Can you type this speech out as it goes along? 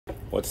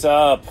What's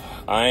up?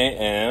 I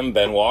am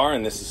Benoit,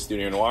 and this is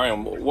Studio Noir.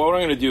 And what I'm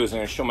going to do is I'm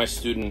going to show my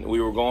student.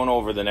 We were going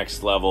over the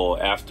next level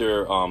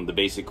after the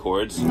basic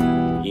chords: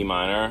 E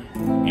minor,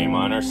 A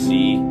minor,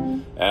 C,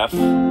 F, the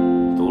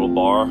little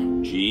bar,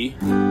 G,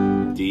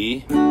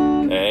 D,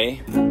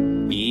 A,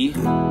 E,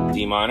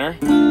 D minor.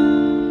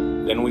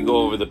 Then we go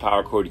over the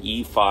power chord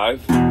E5.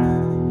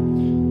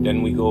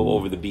 Then we go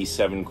over the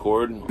B7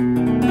 chord.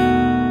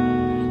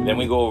 Then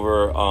we go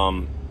over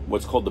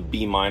what's called the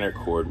B minor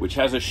chord, which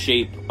has a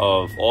shape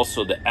of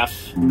also the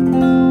F,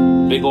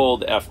 big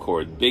old F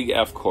chord, big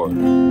F chord,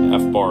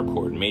 F bar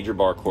chord, major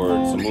bar chord.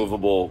 It's a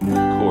movable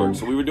chord.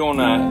 So we were doing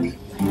that.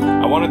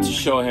 I wanted to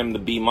show him the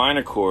B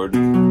minor chord,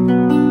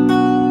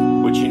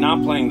 which you're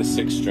not playing the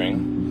 6th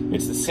string.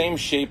 It's the same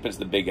shape as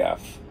the big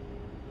F.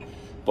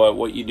 But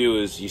what you do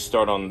is you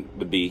start on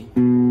the B.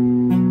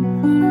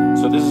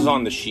 So this is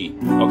on the sheet.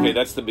 Okay,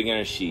 that's the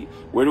beginner sheet.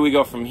 Where do we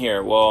go from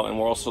here? Well, and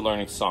we're also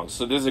learning songs.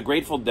 So there's a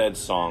Grateful Dead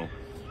song.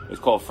 It's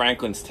called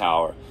Franklin's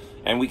Tower.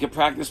 And we could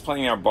practice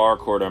playing our bar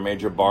chord, our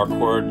major bar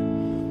chord,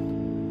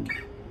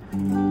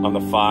 on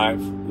the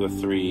 5, the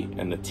 3,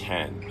 and the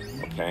 10.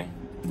 Okay?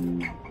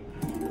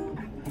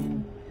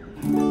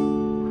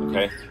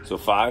 Okay, so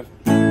 5.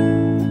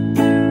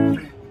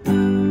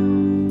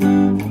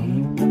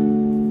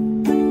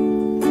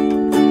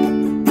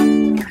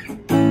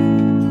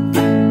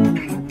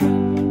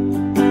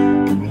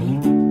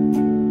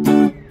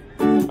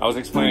 I was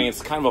explaining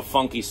it's kind of a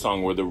funky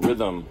song where the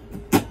rhythm,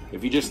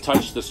 if you just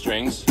touch the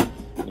strings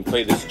and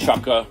play this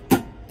chukka,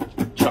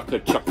 chukka,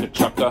 chukka,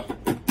 chukka,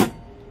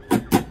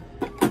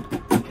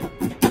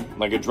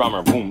 like a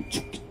drummer, boom,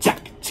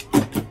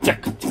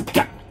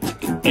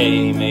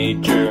 A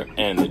major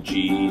and the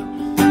G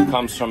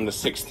comes from the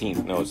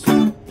 16th notes.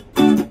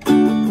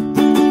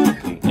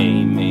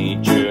 A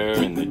major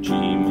and the G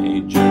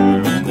major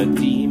and the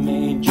D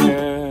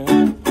major.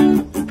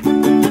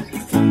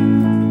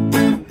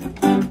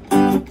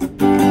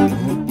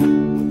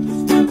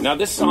 Now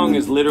this song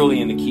is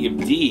literally in the key of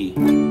D.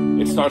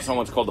 It starts on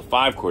what's called the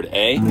 5 chord,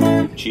 A,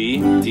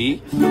 G,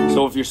 D.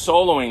 So if you're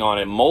soloing on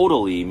it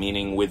modally,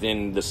 meaning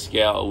within the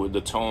scale, with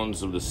the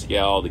tones of the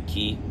scale, the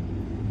key,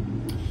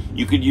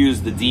 you could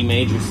use the D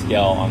major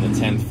scale on the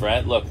 10th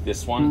fret. Look,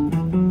 this one.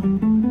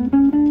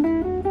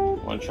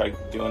 Want to try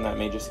doing that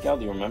major scale?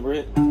 Do you remember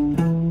it?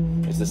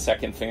 It's the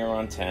 2nd finger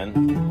on 10.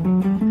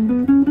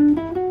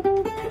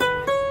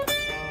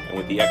 And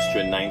with the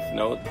extra 9th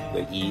note,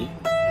 the E.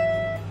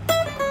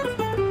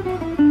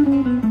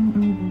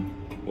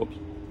 Whoops.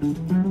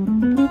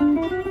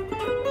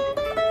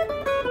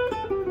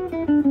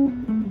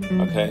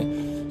 Okay,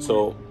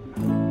 so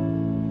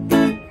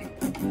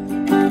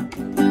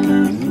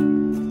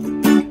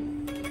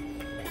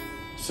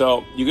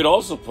you could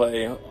also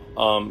play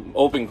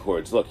open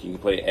chords. Look, you can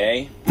play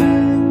A,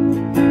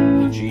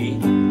 G,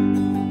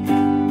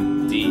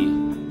 D.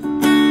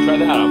 Try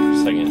that out for a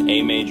second.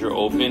 A major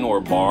open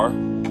or bar.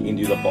 You can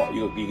do the bar.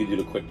 You could do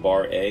the quick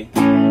bar A,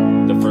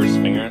 the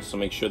 1st finger. So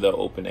make sure the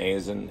open A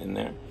is in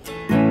there.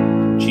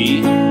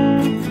 G,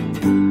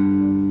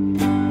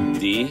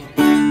 D.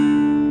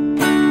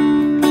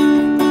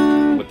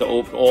 With the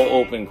all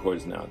open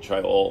chords now. Try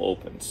all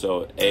open.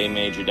 So A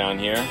major down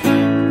here.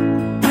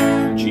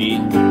 G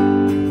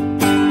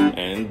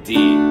and D,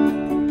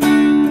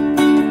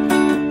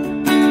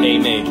 A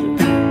major,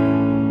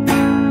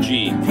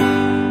 G,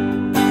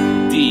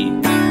 D,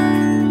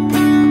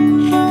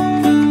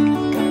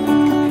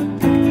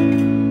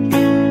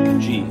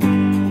 G,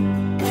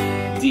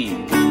 D,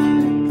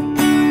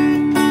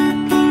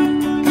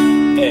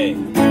 A,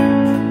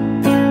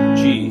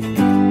 G,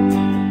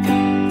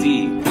 D,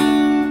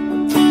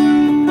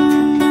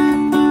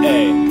 A,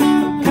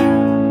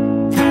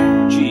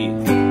 G,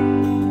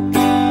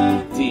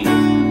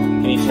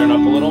 turn up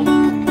a little,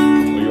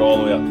 or you're all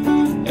the way up.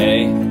 A,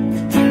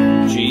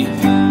 G,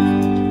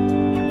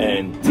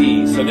 and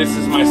D. So this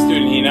is my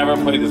student. He never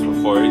played this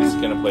before. He's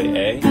going to play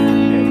A,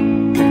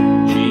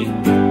 G,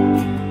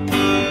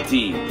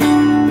 D.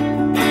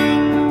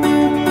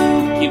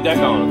 Keep that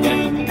going, okay?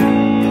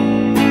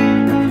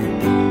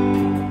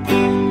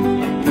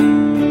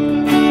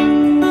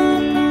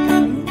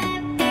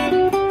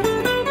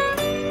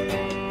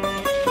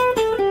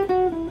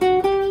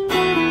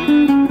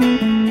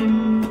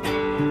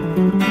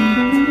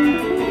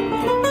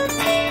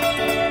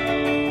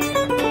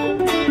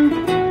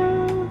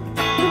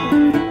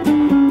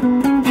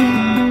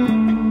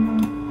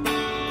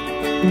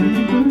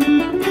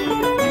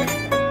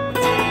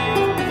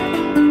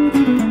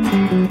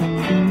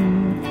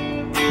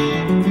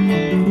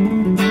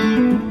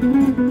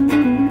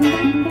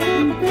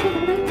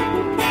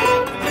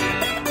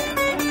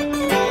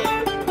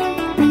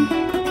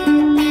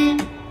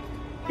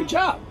 Good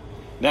job.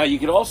 Now you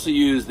could also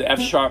use the F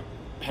sharp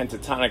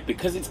pentatonic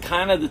because it's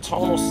kind of the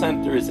tonal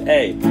center is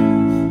A.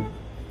 Can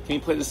you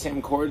play the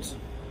same chords?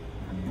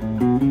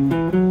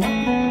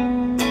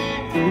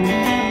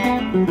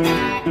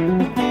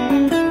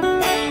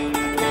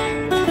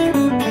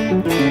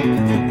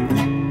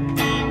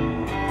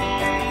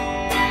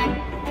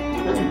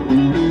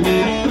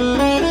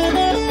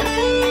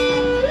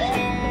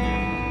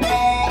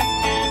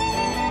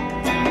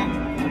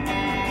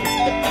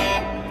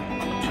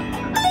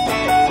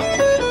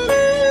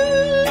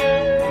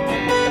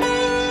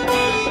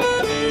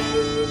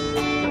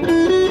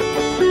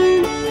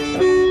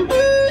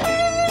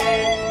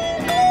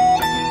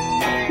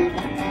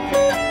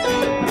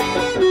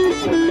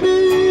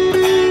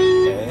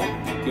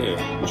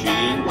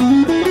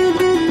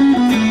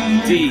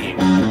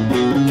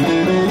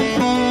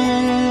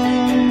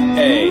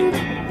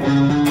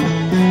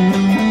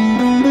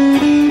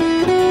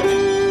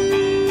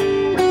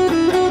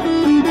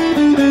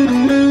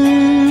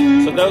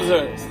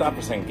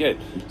 100% good.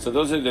 So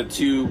those are the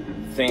two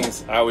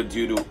things I would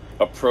do to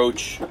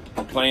approach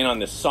playing on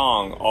this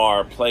song,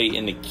 are play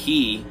in the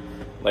key,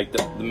 like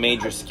the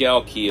major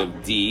scale key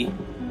of D,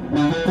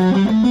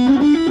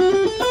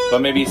 but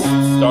maybe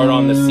start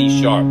on the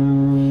C sharp,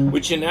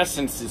 which in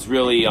essence is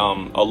really a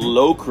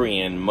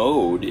Locrian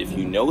mode, if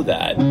you know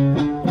that.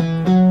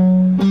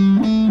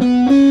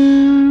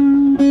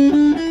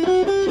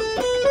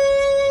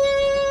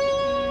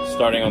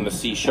 Starting on the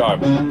C sharp,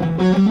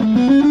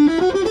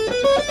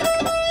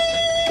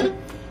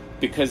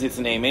 because it's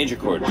an A major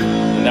chord,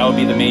 and that would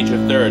be the major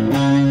third.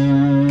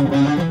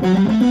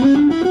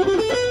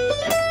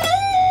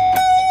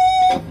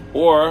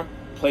 Or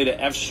play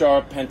the F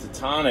sharp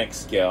pentatonic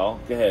scale.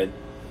 Go ahead.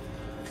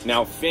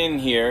 Now Finn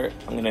here,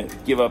 I'm gonna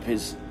give up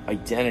his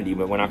identity,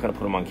 but we're not gonna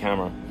put him on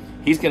camera.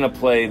 He's gonna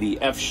play the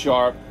F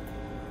sharp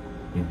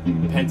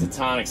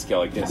pentatonic scale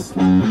like this.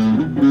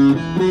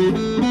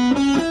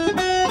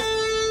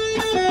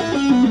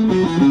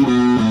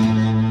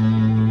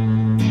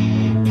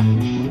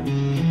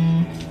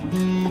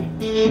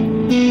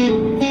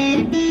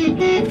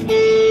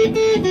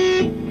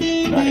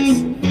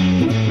 Nice.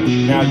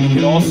 Now you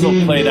could also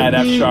play that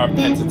F sharp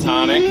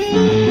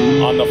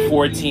pentatonic on the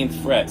 14th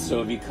fret.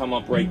 So if you come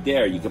up right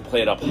there, you could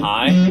play it up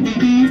high.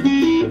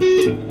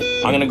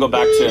 I'm gonna go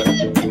back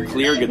to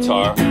clear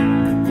guitar,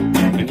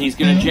 and he's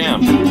gonna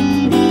jam.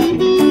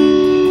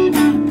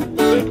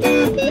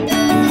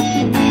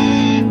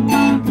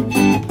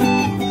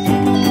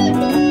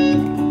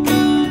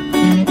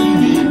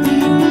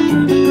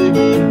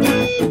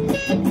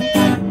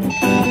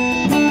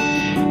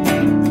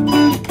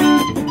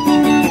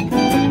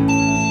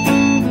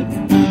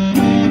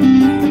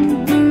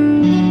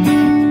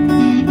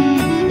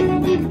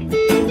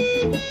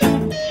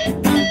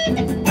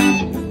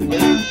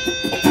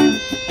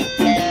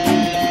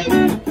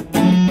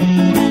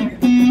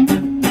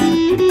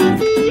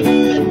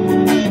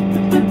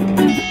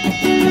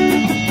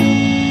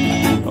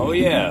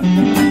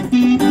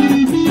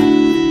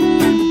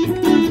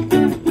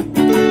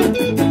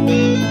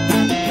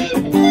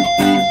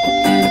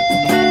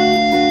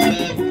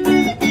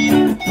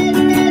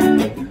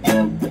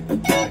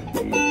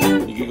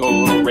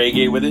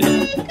 Reggae with it.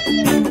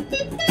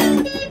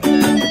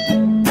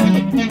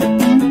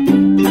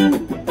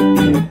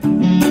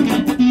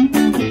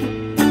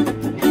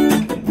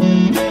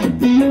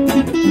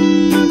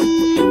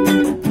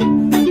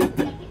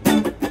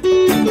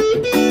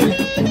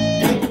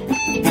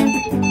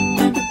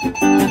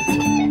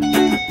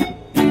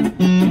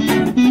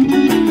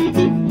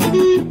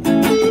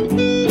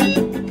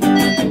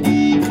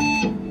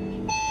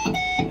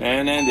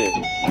 And end it.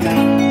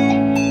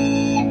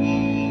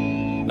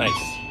 Nice.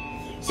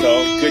 So,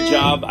 good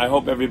job. I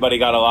hope everybody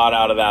got a lot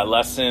out of that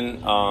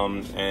lesson,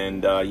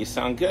 and you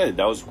sound good.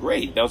 That was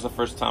great. That was the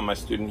first time my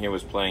student here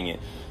was playing it.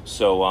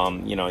 So,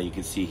 you know, you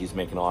can see he's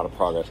making a lot of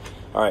progress.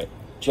 All right,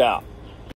 ciao.